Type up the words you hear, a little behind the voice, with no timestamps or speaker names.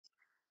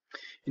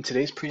In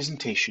today's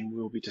presentation,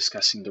 we will be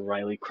discussing the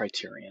Rayleigh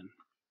Criterion.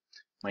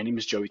 My name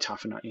is Joey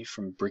Tafuna'i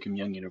from Brigham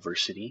Young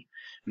University,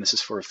 and this is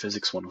for a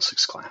Physics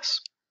 106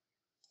 class.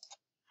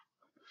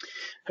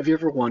 Have you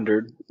ever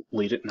wondered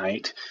late at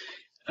night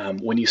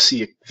when you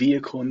see a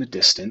vehicle in the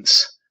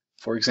distance,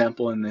 for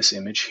example in this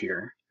image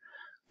here,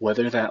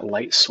 whether that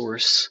light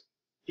source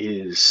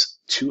is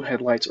two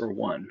headlights or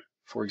one,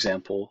 for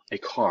example, a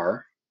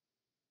car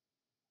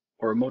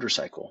or a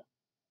motorcycle?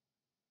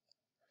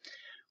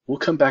 We'll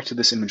come back to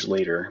this image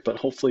later, but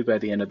hopefully by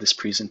the end of this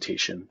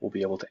presentation, we'll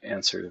be able to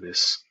answer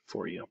this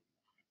for you.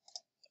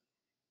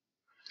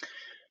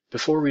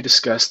 Before we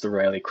discuss the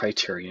Rayleigh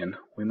Criterion,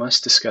 we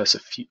must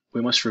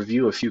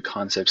review a few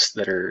concepts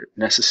that are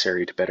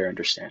necessary to better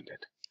understand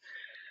it.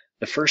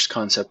 The first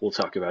concept we'll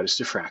talk about is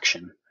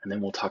diffraction, and then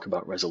we'll talk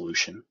about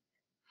resolution.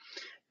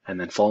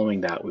 And then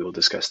following that, we will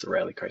discuss the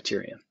Rayleigh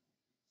Criterion.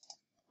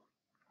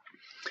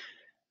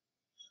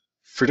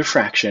 For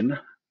diffraction,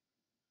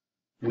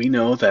 we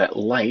know that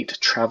light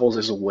travels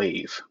as a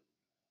wave.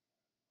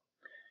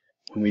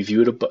 When we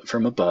view it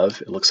from above,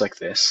 it looks like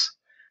this,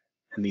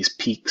 and these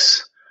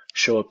peaks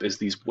show up as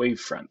these wave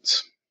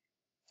fronts.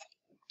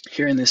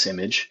 Here in this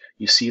image,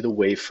 you see the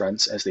wave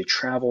fronts as they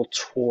travel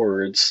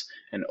towards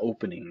an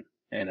opening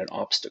and an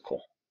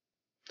obstacle.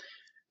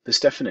 This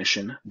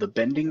definition, the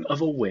bending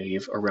of a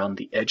wave around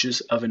the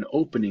edges of an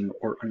opening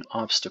or an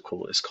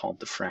obstacle, is called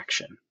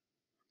diffraction.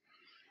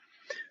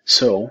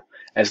 So,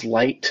 as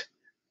light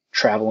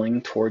traveling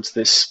towards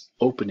this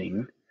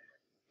opening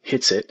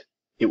hits it,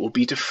 it will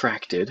be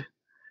diffracted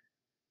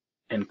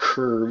and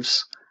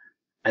curves,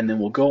 and then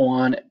will go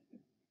on.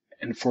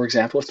 And for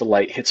example, if the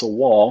light hits a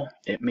wall,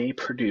 it may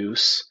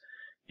produce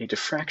a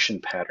diffraction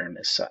pattern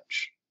as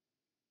such.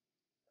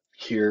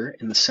 Here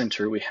in the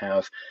center, we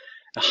have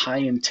a high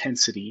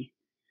intensity,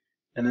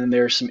 and then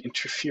there are some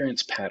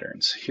interference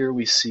patterns. Here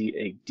we see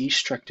a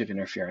destructive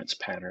interference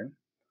pattern,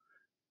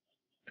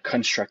 a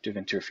constructive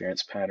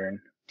interference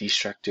pattern,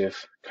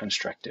 destructive,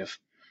 constructive,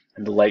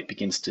 and the light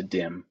begins to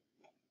dim.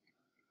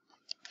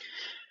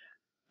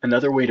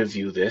 Another way to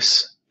view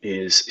this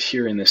is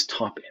here in this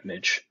top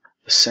image.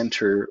 The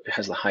center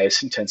has the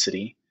highest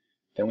intensity,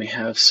 then we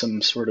have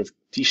some sort of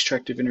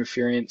destructive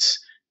interference,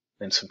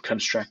 then some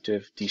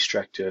constructive,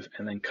 destructive,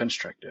 and then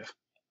constructive.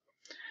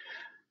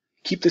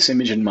 Keep this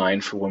image in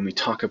mind for when we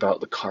talk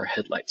about the car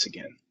headlights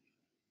again.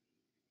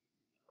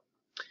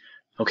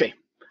 Okay,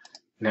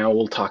 now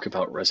we'll talk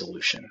about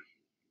resolution.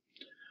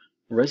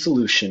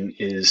 Resolution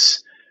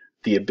is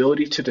the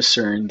ability to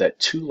discern that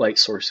two light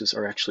sources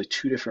are actually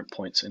two different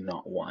points and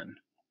not one.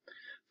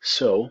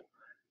 So,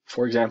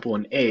 for example,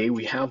 in A,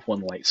 we have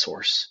one light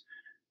source,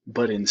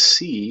 but in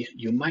C,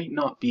 you might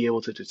not be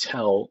able to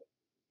tell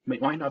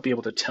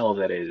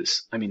that it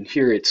is. I mean,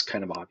 here it's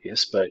kind of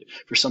obvious, but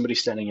for somebody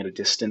standing at a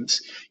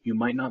distance, you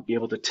might not be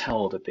able to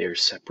tell that they are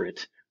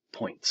separate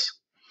points.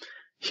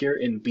 Here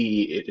in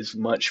B, it is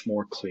much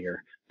more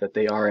clear that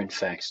they are in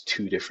fact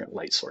two different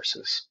light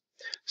sources.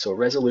 So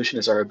resolution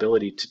is our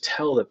ability to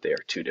tell that they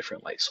are two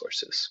different light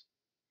sources.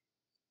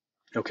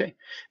 Okay,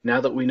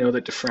 now that we know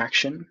that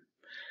diffraction,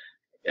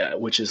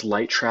 which is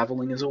light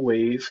traveling as a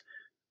wave,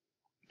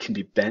 can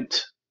be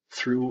bent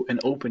through an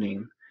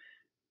opening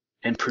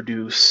and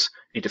produce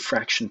a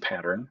diffraction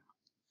pattern,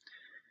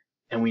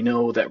 and we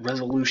know that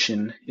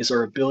resolution is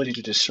our ability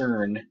to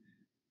discern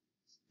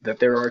that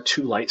there are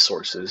two light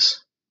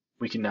sources,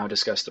 we can now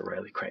discuss the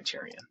Rayleigh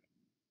Criterion.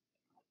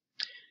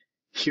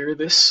 Here,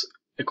 this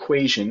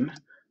equation,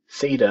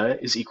 theta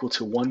is equal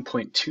to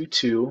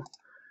 1.22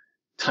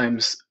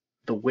 times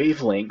the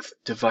wavelength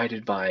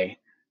divided by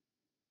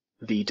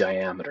the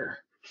diameter.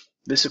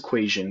 This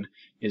equation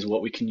is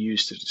what we can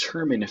use to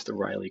determine if the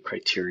Rayleigh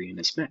Criterion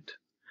is met.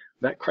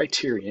 That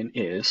criterion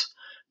is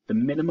the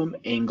minimum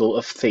angle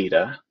of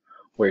theta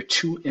where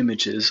two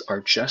images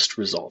are just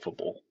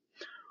resolvable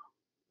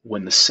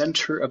when the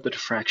center of the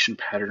diffraction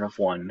pattern of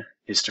one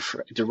is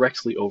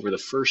directly over the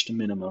first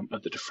minimum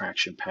of the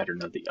diffraction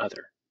pattern of the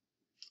other.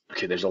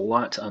 Okay, there's a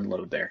lot to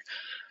unload there.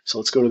 So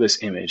let's go to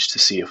this image to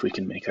see if we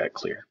can make that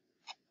clear.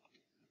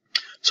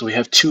 So we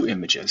have two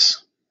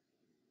images.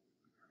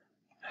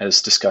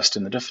 As discussed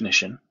in the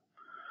definition,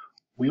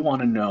 we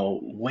want to know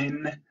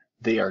when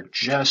they are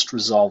just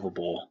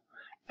resolvable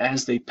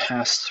as they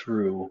pass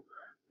through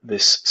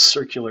this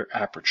circular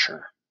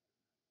aperture.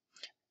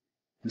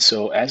 And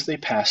so as they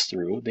pass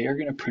through, they are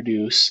going to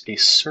produce a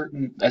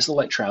certain, as the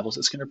light travels,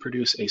 it's going to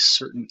produce a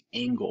certain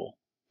angle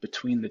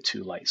between the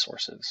two light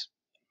sources.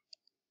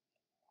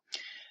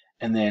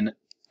 And then,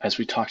 as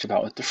we talked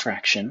about with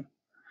diffraction,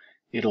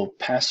 it'll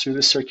pass through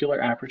the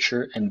circular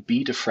aperture and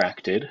be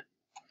diffracted,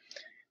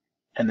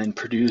 and then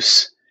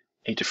produce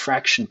a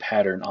diffraction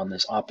pattern on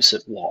this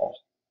opposite wall.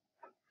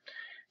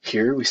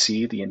 Here we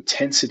see the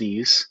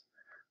intensities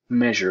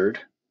measured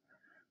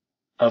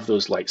of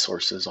those light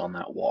sources on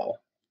that wall.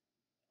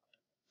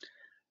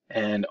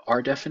 And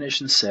our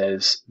definition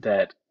says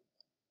that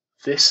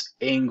this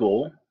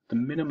angle, the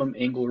minimum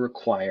angle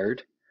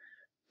required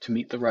to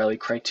meet the Rayleigh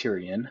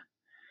Criterion,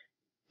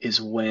 is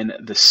when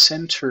the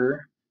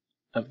center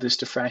of this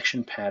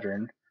diffraction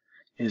pattern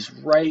is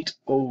right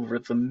over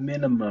the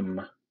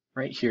minimum,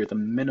 right here, the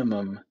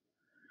minimum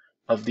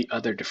of the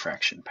other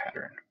diffraction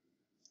pattern.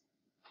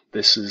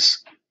 This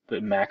is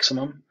the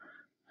maximum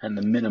and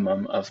the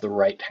minimum of the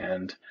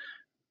right-hand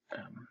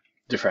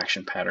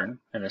diffraction pattern,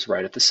 and is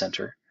right at the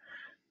center.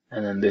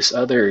 And then this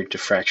other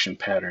diffraction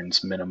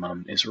pattern's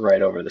minimum is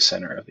right over the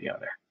center of the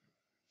other.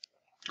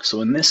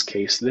 So in this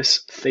case,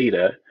 this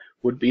theta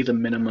would be the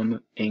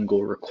minimum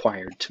angle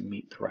required to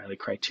meet the Rayleigh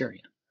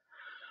criterion,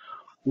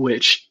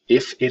 which,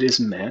 if it is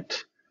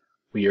met,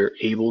 we are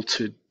able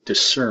to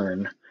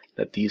discern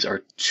that these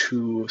are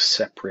two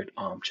separate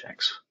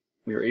objects.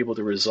 We are able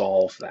to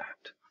resolve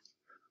that.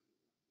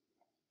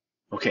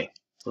 Okay,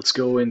 let's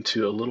go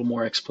into a little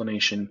more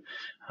explanation,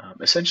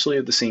 essentially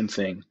of the same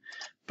thing,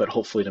 but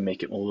hopefully to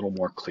make it a little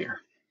more clear.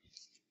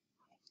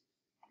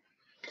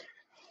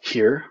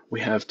 Here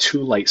we have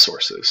two light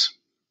sources.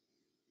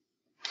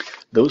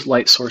 Those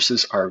light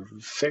sources are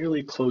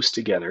fairly close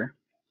together,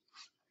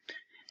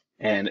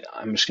 and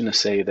I'm just going to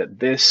say that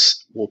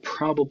this will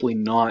probably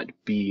not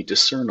be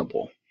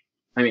discernible,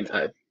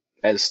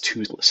 as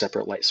two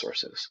separate light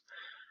sources.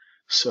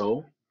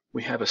 So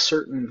we have a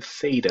certain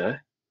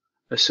theta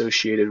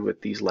associated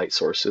with these light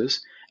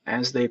sources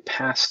as they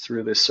pass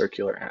through this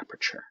circular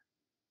aperture.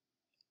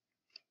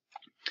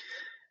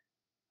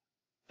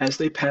 As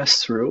they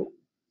pass through,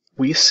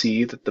 we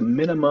see that the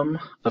minimum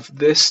of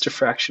this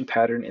diffraction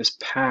pattern is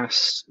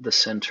past the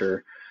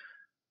center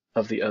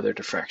of the other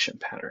diffraction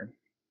pattern.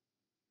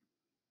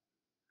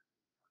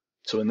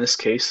 So in this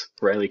case,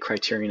 the Rayleigh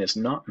criterion is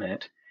not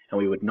met, and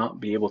we would not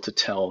be able to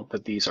tell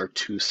that these are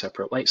two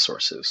separate light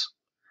sources.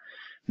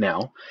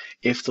 Now,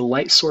 if the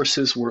light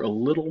sources were a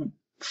little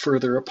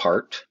further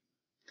apart,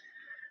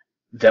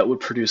 that would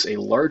produce a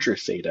larger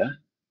theta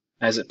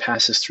as it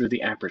passes through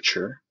the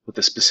aperture with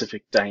a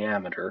specific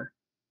diameter.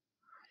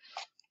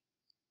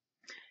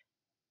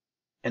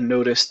 And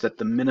notice that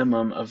the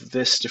minimum of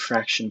this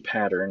diffraction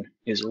pattern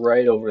is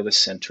right over the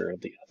center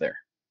of the other,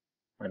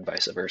 and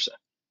vice versa.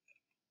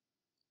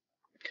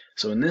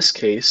 So in this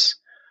case,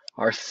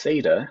 our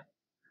theta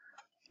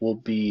will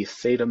be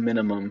theta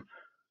minimum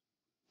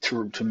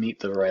to meet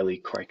the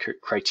Rayleigh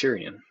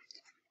criterion.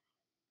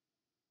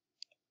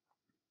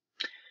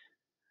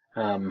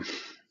 And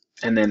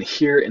then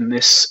here in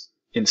this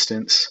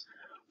instance,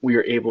 we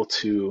are able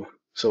to,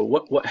 so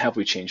what have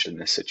we changed in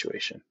this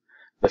situation?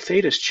 The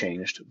theta's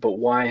changed, but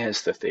why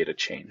has the theta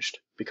changed?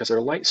 Because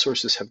our light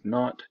sources have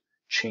not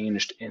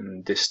changed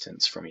in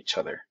distance from each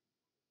other.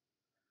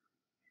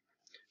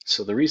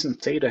 So the reason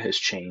theta has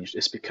changed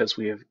is because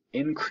we have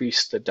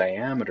increased the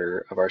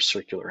diameter of our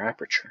circular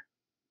aperture.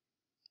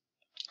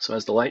 So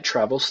as the light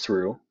travels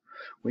through,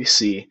 we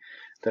see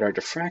that our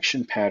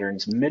diffraction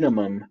pattern's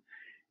minimum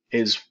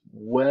is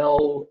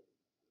well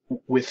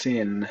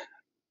within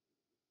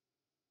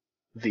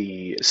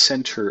the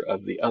center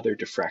of the other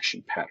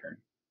diffraction pattern.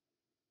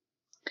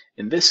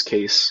 In this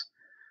case,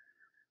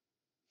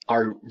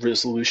 our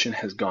resolution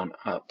has gone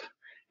up,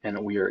 and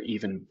we are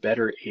even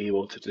better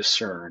able to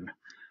discern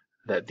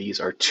that these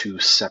are two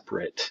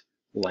separate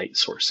light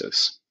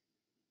sources.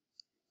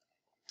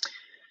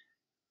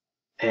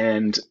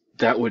 And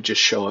that would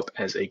just show up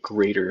as a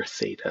greater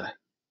theta.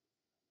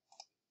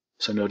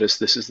 So notice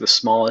this is the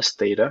smallest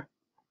theta,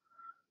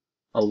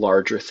 a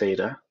larger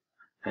theta,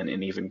 and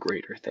an even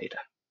greater theta.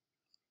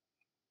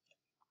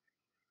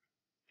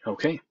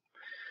 Okay,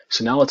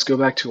 so now let's go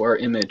back to our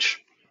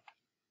image.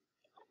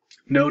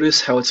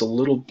 Notice how it's a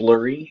little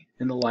blurry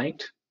in the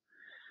light.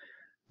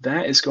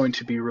 That is going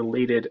to be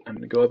related, I'm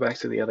going to go back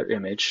to the other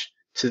image,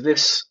 to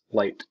this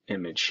light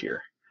image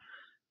here.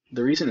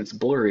 The reason it's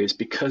blurry is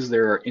because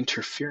there are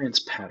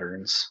interference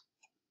patterns,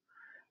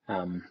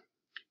 and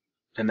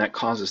that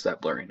causes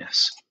that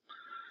blurriness.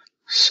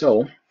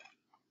 So,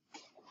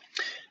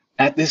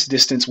 at this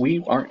distance,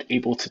 we aren't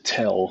able to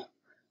tell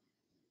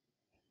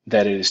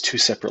that it is two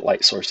separate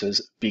light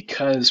sources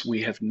because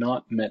we have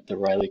not met the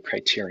Rayleigh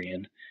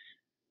criterion.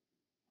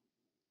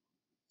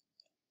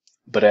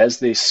 But as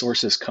these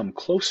sources come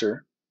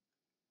closer,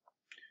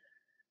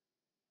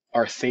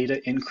 our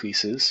theta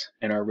increases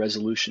and our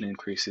resolution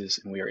increases,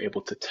 and we are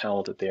able to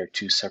tell that they are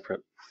two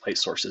separate light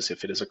sources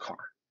if it is a car.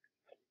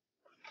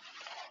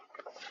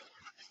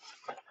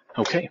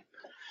 Okay.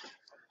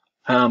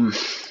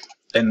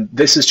 And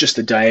this is just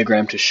a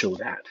diagram to show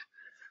that.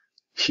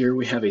 Here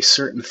we have a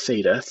certain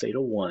theta,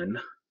 theta 1,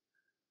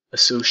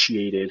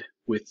 associated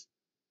with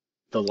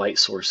the light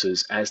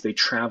sources as they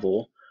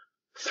travel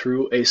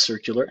through a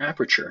circular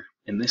aperture.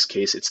 In this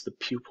case, it's the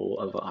pupil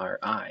of our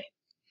eye.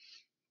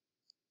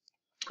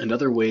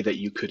 Another way that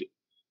you could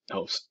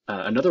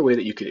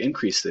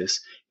increase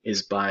this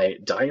is by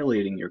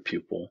dilating your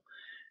pupil,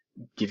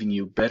 giving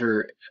you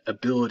better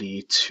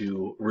ability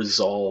to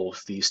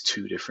resolve these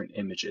two different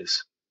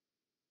images.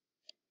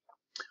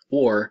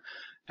 Or,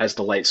 as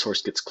the light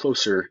source gets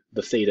closer,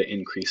 the theta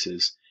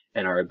increases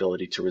and our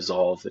ability to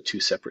resolve the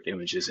two separate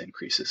images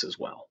increases as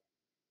well.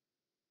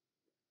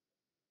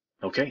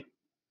 Okay.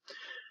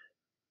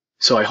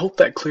 So I hope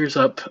that clears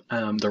up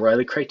the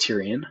Rayleigh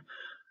criterion.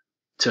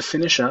 To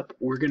finish up,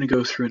 we're going to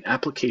go through an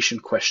application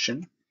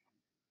question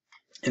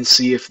and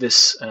see if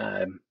this,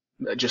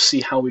 just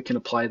see how we can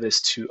apply this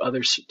to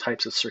other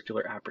types of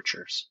circular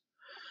apertures.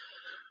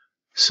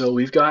 So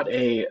we've got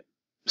a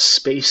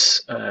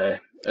space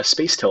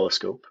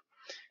telescope,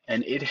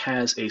 and it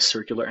has a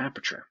circular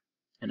aperture.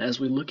 And as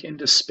we look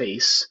into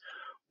space,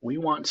 we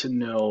want to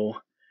know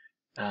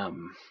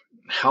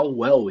how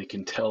well we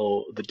can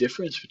tell the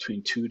difference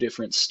between two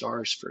different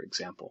stars, for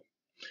example.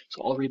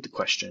 So I'll read the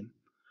question.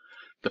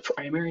 The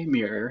primary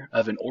mirror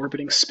of an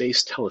orbiting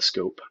space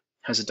telescope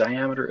has a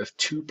diameter of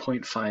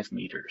 2.5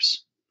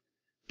 meters.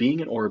 Being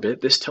in orbit,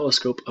 this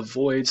telescope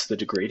avoids the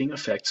degrading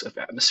effects of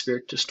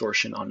atmospheric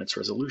distortion on its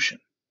resolution.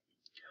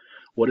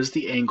 What is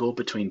the angle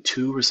between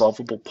two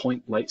resolvable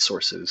point light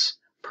sources,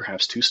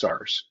 perhaps two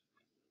stars?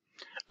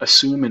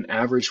 Assume an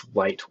average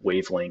light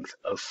wavelength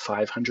of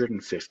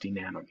 550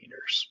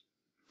 nanometers.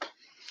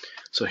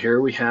 So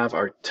here we have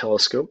our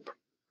telescope,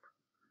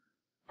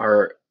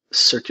 our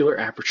circular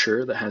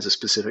aperture that has a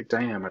specific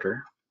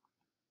diameter,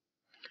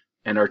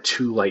 and our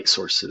two light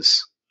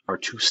sources, our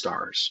two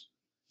stars.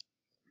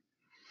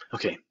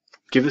 Okay,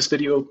 give this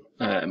video,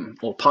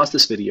 we'll pause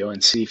this video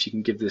and see if you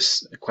can give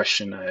this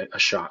question a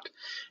shot,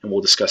 and we'll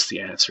discuss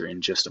the answer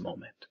in just a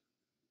moment.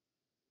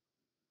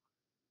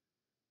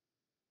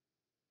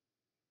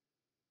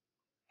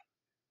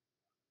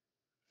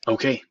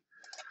 Okay,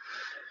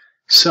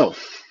 so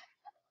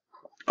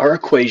our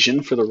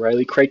equation for the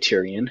Rayleigh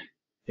criterion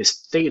is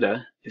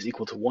theta is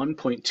equal to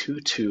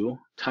 1.22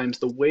 times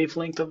the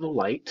wavelength of the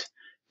light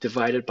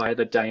divided by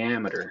the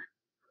diameter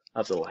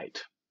of the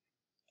light.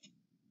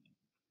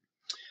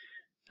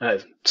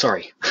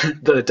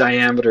 The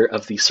diameter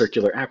of the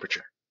circular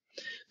aperture.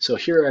 So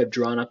here I've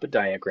drawn up a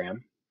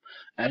diagram.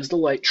 As the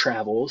light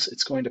travels,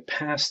 it's going to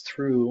pass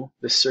through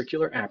the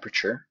circular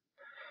aperture,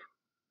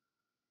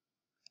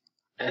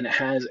 and it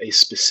has a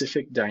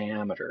specific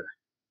diameter.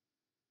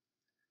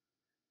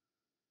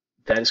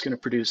 That is going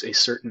to produce a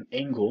certain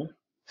angle,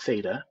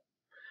 theta,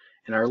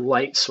 and our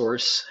light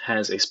source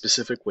has a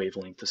specific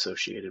wavelength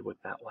associated with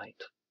that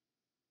light.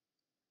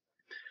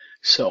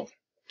 So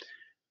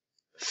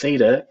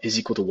theta is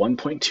equal to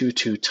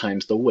 1.22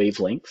 times the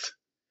wavelength,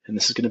 and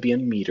this is going to be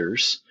in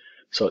meters,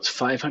 so it's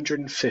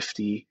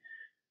 550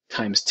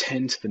 times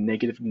 10 to the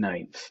negative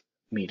 9th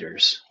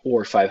meters,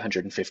 or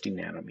 550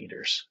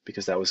 nanometers,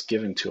 because that was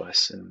given to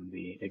us in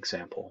the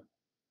example.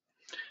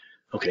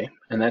 Okay,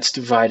 and that's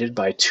divided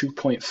by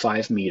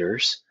 2.5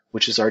 meters,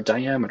 which is our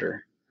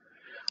diameter.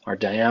 Our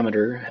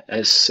diameter,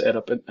 as set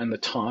up on the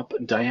top,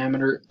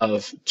 diameter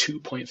of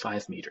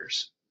 2.5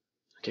 meters.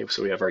 Okay,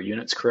 so we have our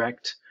units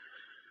correct.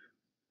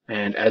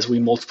 And as we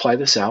multiply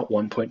this out,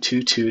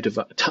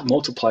 1.22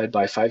 multiplied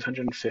by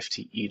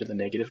 550 e to the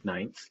negative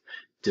 9th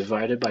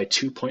divided by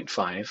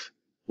 2.5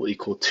 will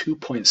equal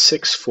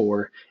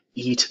 2.64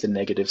 e to the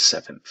negative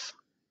 7th.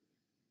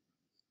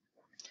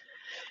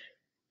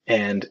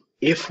 And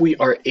if we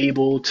are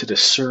able to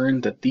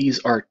discern that these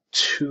are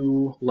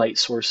two light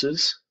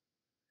sources,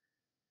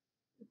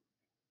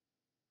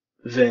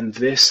 then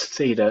this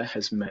theta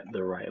has met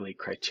the Rayleigh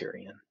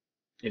criterion.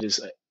 It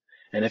is,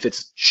 and if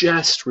it's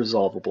just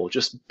resolvable,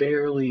 just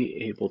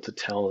barely able to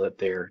tell that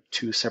they're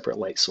two separate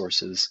light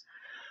sources,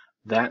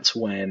 that's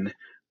when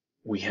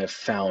we have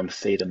found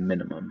theta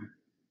minimum,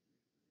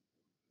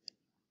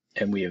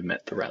 and we have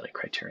met the Rayleigh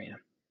criterion.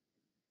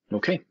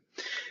 Okay,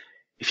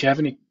 if you have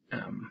any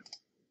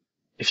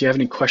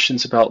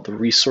questions about the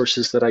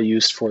resources that I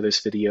used for this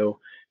video,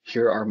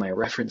 here are my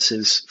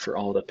references for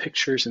all the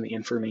pictures and the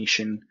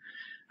information,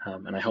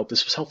 and I hope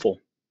this was helpful.